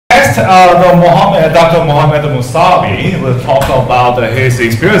next, Dr. Mohammad Mousavi will talk about his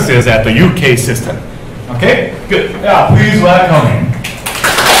experiences at the UK system. Okay, good. Yeah, please welcome him.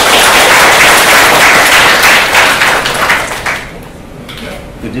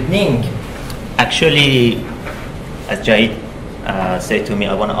 Good evening. Actually, as Jahid said to me,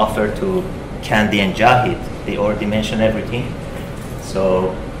 I want to offer to Candy and Jahid. They already mentioned everything.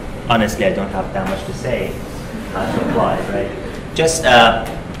 So honestly, I don't have that much to say. Not to apply, right? Just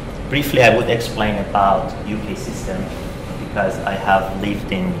briefly, I would explain about UK system because I have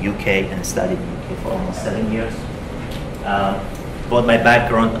lived in UK and studied in UK for almost 7 years. About my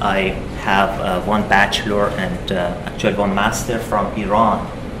background, I have one bachelor and actually one master from Iran,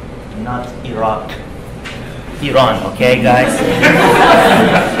 not Iraq. Iran, okay, guys?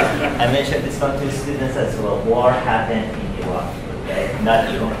 I mentioned this one to students as well. War happened in Iraq, okay, not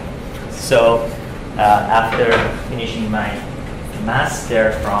Iran. So after finishing my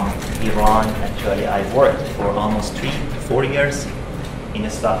master from Iran, actually I worked for almost 3 to 4 years in a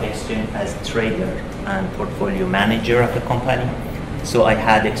stock exchange as a trader and portfolio manager of the company. So I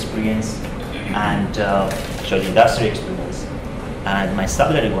had experience and actually industry experience. And my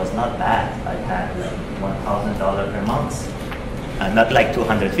salary was not bad. I had like $1,000 per month, and not like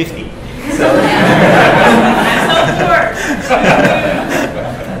 250.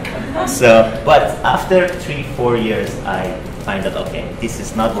 So, but after 3-4 years, I find that okay, this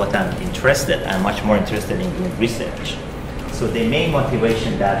is not what I'm interested. I'm much more interested in doing research. So the main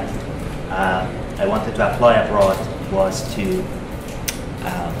motivation that I wanted to apply abroad was to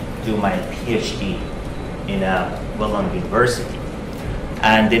do my PhD in a well-known university.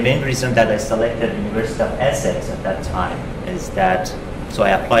 And the main reason that I selected University of Essex at that time is that, so I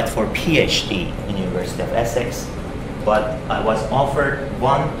applied for PhD in University of Essex, but I was offered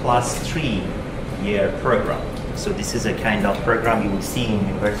 1+3 year program. So this is a kind of program you will see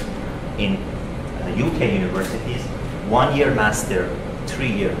in UK universities, 1 year master, 3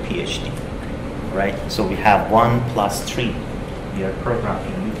 year PhD, right? So we have 1+3 year program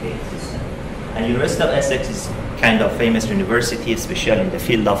in UK system. And University of Essex is kind of famous university, especially in the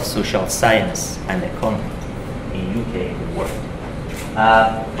field of social science and economy in UK and the world.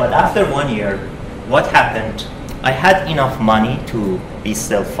 But after 1 year, what happened? I had enough money to be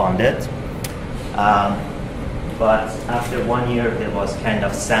self-funded, but after 1 year, there was kind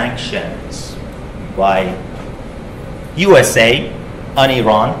of sanctions by USA on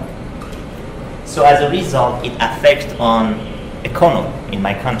Iran. So as a result, it affected on economy in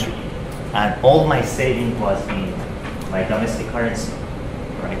my country. And all my saving was in my domestic currency,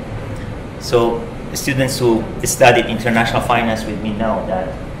 right? So the students who studied international finance with me know that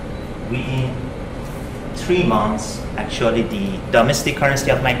within 3 months, actually the domestic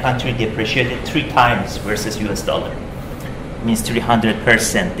currency of my country depreciated 3 times versus US dollar. It means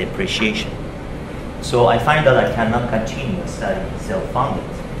 300% depreciation. So I find that I cannot continue studying self-funded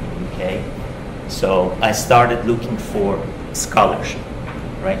in UK. So I started looking for scholarship,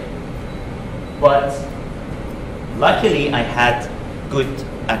 right? But luckily, I had good,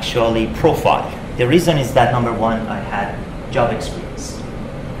 actually, profile. The reason is that, number 1, I had job experience.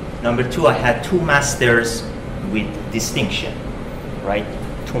 Number 2, I had 2 masters with distinction, right?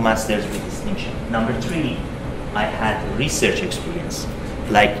 2 masters with distinction. Number 3, I had research experience.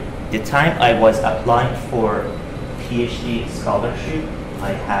 Like the time I was applying for PhD scholarship,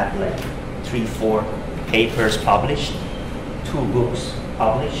 I had like 3-4 papers published, 2 books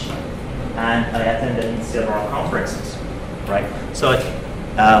published, and I attended several conferences, right? So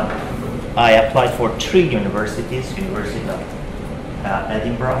I applied for 3 universities, University of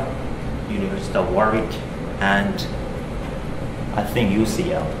Edinburgh, University of Warwick, and I think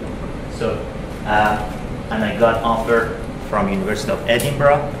UCL. So, and I got offered from University of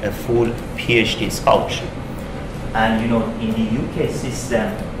Edinburgh a full PhD scholarship. And you know, in the UK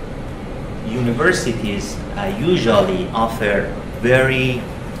system, universities usually offer very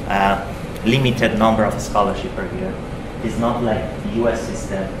limited number of scholarships per year. It's not like the US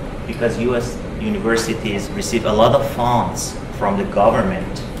system, because US universities receive a lot of funds from the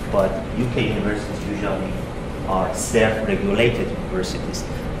government, but UK universities usually are self-regulated universities.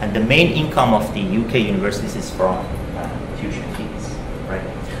 And the main income of the UK universities is from tuition fees, right?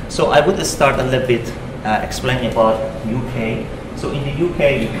 So I would start a little bit explaining about UK. So in the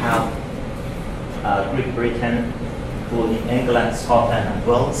UK, you have Great Britain, including England, Scotland, and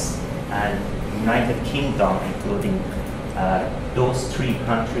Wales, and United Kingdom, including those 3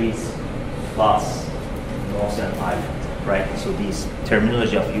 countries plus Northern Ireland, right? So this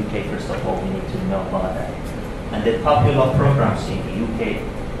terminology of UK, first of all, we need to know about that. And the popular programs in the UK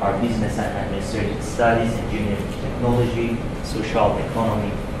are business and administrative studies, engineering, technology, social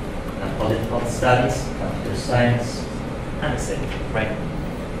economy, political studies, computer science, and etc. Right?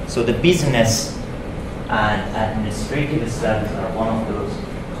 So the business and administrative studies are one of those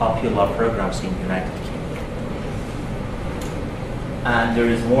popular programs in the United Kingdom. And there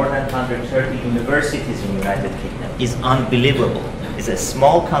is more than 130 universities in the United Kingdom. It's unbelievable. It's a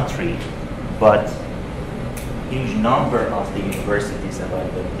small country, but huge number of the universities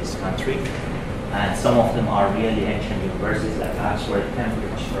available in this country. And some of them are really ancient universities like Oxford,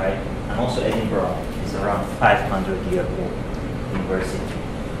 Cambridge, right? And also Edinburgh is around 500-year-old university.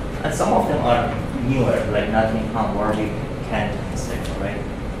 And some of them are newer, like Nottingham, Warwick, Kent, etc., right?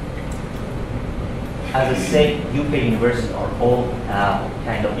 As I say, UK universities are all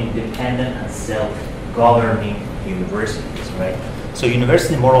kind of independent and self-governing universities, right? So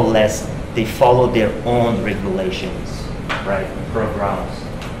university, more or less, they follow their own regulations, right, programs.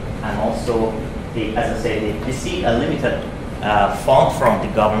 And also, they, as I say, they receive a limited fund from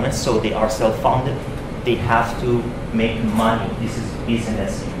the government, so they are self-funded. They have to make money. This is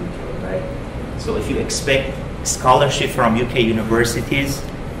business in UK, right? So if you expect scholarship from UK universities,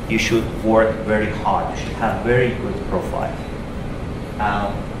 you should work very hard. You should have very good profile.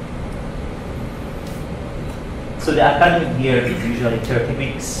 So the academic year is usually 30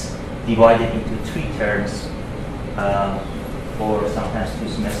 weeks, divided into 3 terms, or sometimes 2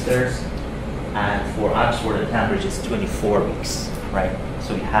 semesters. And for Oxford and Cambridge, it's 24 weeks, right?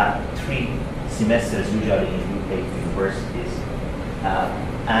 So you have 3 semesters usually in UK universities.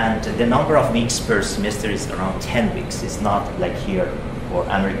 And the number of weeks per semester is around 10 weeks. It's not like here or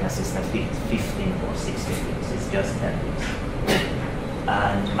American system 15 or 16 weeks. It's just 10 weeks.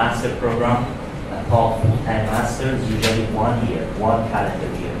 And master program, called full-time masters, usually 1 year, 1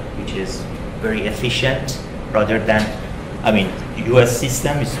 calendar year, which is very efficient rather than, I mean, the US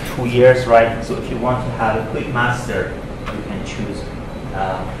system is 2 years, right? So if you want to have a quick master, you can choose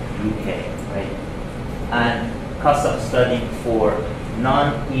UK, right? And cost of studying for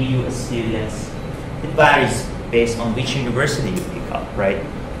non-EU students, it varies based on which university you pick up, right?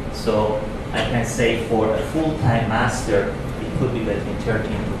 So I can say for a full-time master, it could be between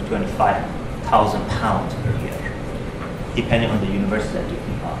 13 to 25,000 pounds per year, depending on the university that you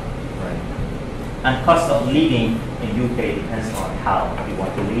pick up, right? And cost of living in UK depends on how you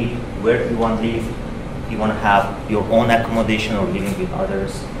want to live, where you want to live. You want to have your own accommodation or living with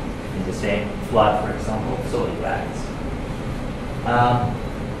others in the same flat, for example, so it varies.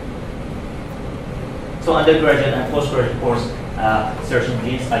 So undergraduate and postgraduate course searching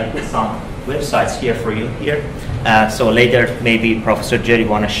these, I put some websites here for you here. So later, maybe Professor Jerry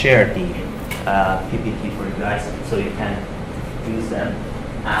want to share the PPT for you guys, so you can use them.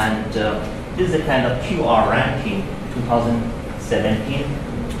 And this is a kind of QR ranking, 2017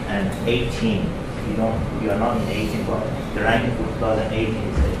 and 18. You are not in 18, but the ranking for 2018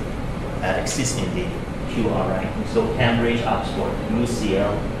 is exists in the QR ranking. So Cambridge, Oxford,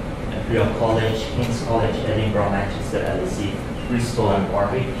 UCL, Imperial College, King's College, Edinburgh, Manchester, LSE, Bristol, and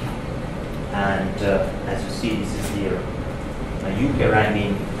Warwick. And as you see, this is their UK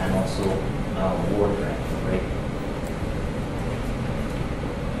ranking and also world ranking, right?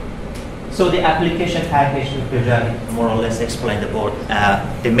 So the application package to Project more or less explained about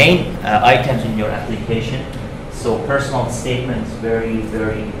the main items in your application. So personal statement is very,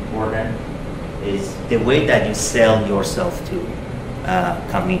 very important. Is the way that you sell yourself to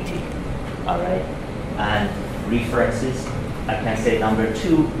committee, all right? And references, I can say number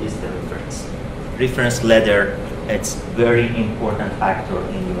 2 is the reference. Reference letter, it's very important factor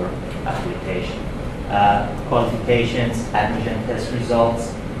in your application. Qualifications, admission test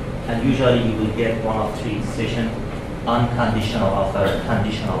results, and usually you will get 1 of 3 decisions: unconditional offer,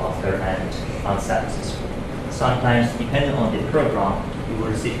 conditional offer, and unsuccessful. Sometimes, depending on the program, you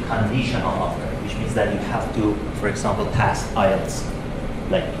will receive conditional offer, which means that you have to, for example, pass IELTS,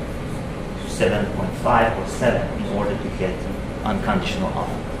 like 7.5 or 7 in order to get unconditional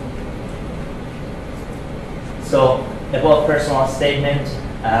offer. So, about personal statement,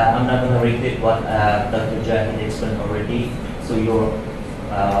 I'm not going to repeat what Dr. Jackie explained already. So you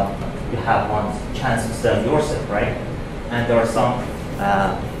have one chance to sell yourself, right? And there are some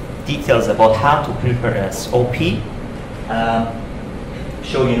details about how to prepare an SOP.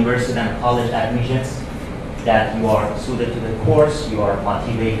 Show university and college admissions that you are suited to the course, you are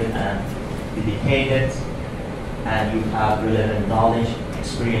motivated and dedicated, and you have relevant knowledge,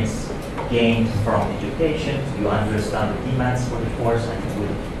 experience gained from education, you understand the demands for the course, and you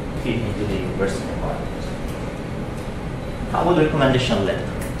will fit into the university environment. How about recommendation letter?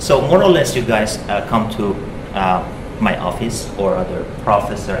 So more or less you guys come to my office or other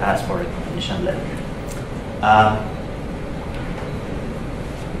professor ask for a recommendation letter.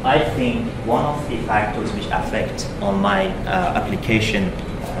 I think one of the factors which affect on my application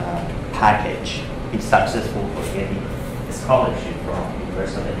package, be successful for getting a scholarship from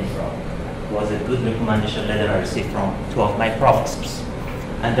University of Edinburgh, was a good recommendation letter I received from 2 of my professors.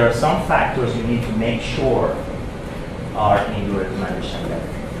 And there are some factors you need to make sure are in your recommendation letter.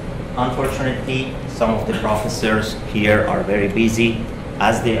 Unfortunately, some of the professors here are very busy,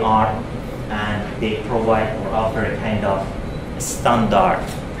 as they are, and they provide or offer a kind of standard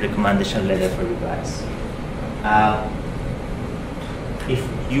recommendation letter for you guys. If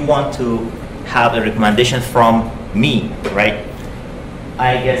you want to have a recommendation from me, right,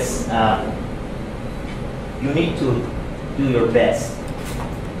 I guess you need to do your best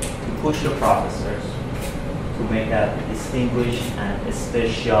to push your professors to make a distinguished and a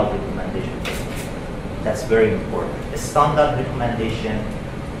special recommendation. That's very important. A standard recommendation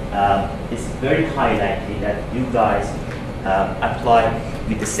is very high likely that you guys apply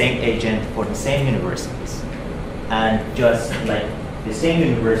with the same agent for the same universities. And just like the same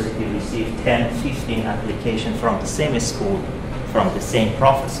university received 10, 15 applications from the same school, from the same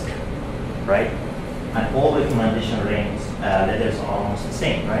professor, right? And all recommendation letters are almost the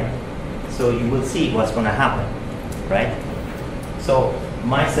same, right? So you will see what's going to happen, right? So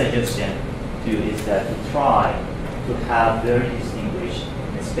my suggestion to you is that you try to have very distinguished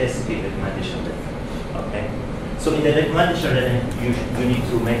and specific recommendation letter, okay? So in the recommendation letter, you need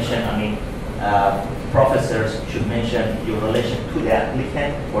to mention, professors should mention your relation to the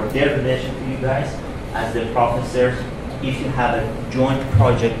applicant or their relation to you guys as the professors. If you have a joint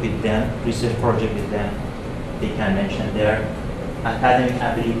project with them, research project with them, they can mention their academic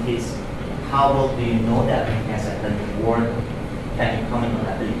abilities. How well do you know the applicant's academic work? Can you comment on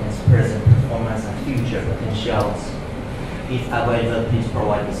applicant's present performance and future potentials? If available, please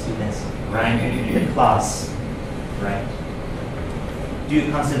provide the students ranking in the class, right? Do you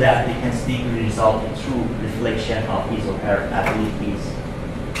consider applicant's degree result a true reflection of his or her abilities?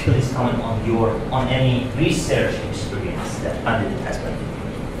 Please comment on any research experience that candidate has been doing.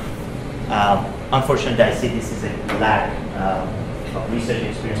 Unfortunately, I see this is a lack of research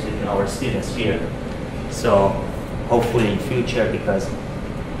experience within our students here. So hopefully in future, because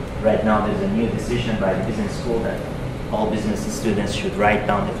right now there's a new decision by the business school that all business students should write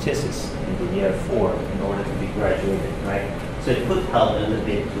down the thesis in the year 4 in order to be graduated, right? So it could help a little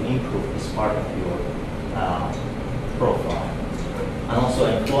bit to improve this part of your profile. And also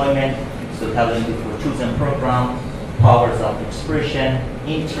employment, so eligible for chosen program, powers of expression,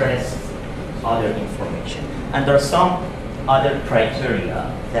 interest, other information. And there are some other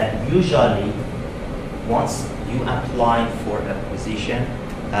criteria that usually once you apply for a position,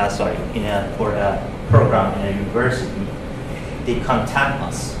 for a program in a university, they contact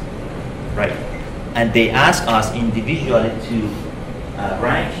us, right? And they ask us individually to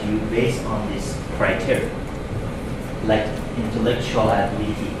rank you based on this criteria, like intellectual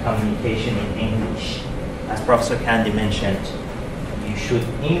ability, communication in English. As Professor Candy mentioned, you should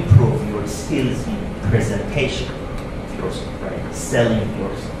improve your skills in presentation of yourself, right? Selling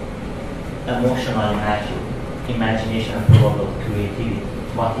yourself, emotional imagination and probable creativity,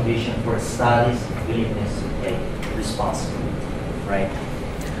 motivation for studies, willingness to take responsibility, right?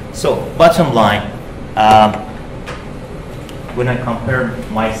 So bottom line, when I compare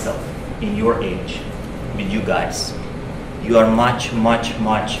myself in your age with you guys, you are much, much,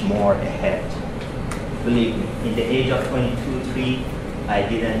 much more ahead. Believe me, in the age of 22, 3, I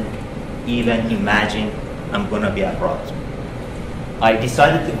didn't even imagine I'm gonna be abroad. I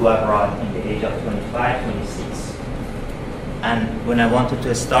decided to go abroad in the age of 25, 26. And when I wanted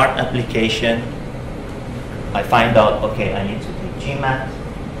to start application, I find out, okay, I need to take GMAT,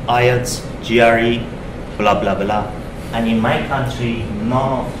 IELTS, GRE, blah, blah, blah. And in my country,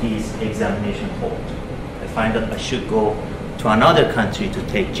 none of these examinations hold. I find that I should go to another country to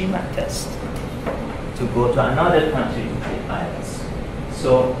take GMAT test, to go to another country to take IELTS.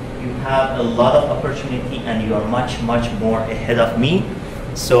 So you have a lot of opportunity and you are much, much more ahead of me.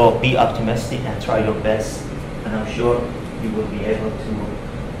 So be optimistic and try your best. And I'm sure you will be able to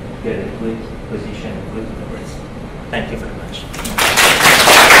get a good position, a good university. Thank you very much.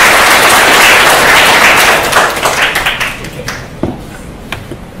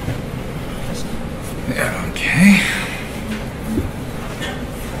 Okay.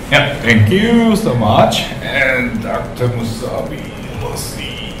 Yeah, thank you so much. And Dr. Mousavi, let's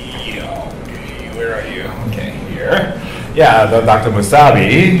see. Okay, where are you? Okay, here. Yeah, Dr.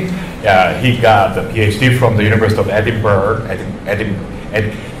 Mousavi, yeah, he got the PhD from the University of Edinburgh. Edinburgh.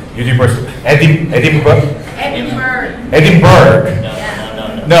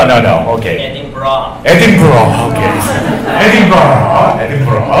 No. No. Okay. Edinburgh Edinburgh. Edinburgh, okay.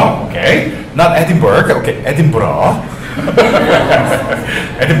 Edinburgh, okay. Not Edinburgh, okay, Edinburgh.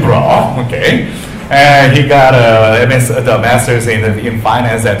 Edinburgh, okay. And he got the master's in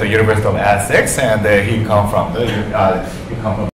finance at the University of Essex, and he come from